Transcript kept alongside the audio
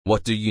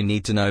What do you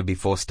need to know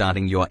before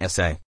starting your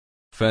essay?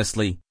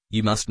 Firstly,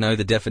 you must know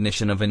the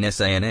definition of an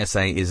essay. An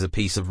essay is a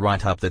piece of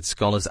write-up that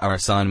scholars are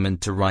assigned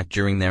to write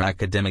during their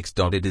academics.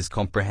 It is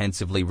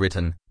comprehensively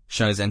written,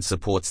 shows and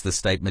supports the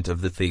statement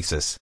of the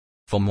thesis.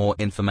 For more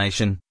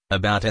information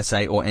about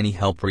essay or any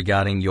help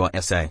regarding your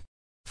essay,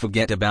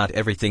 forget about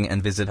everything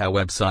and visit our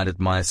website at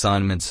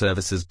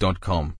myassignmentservices.com.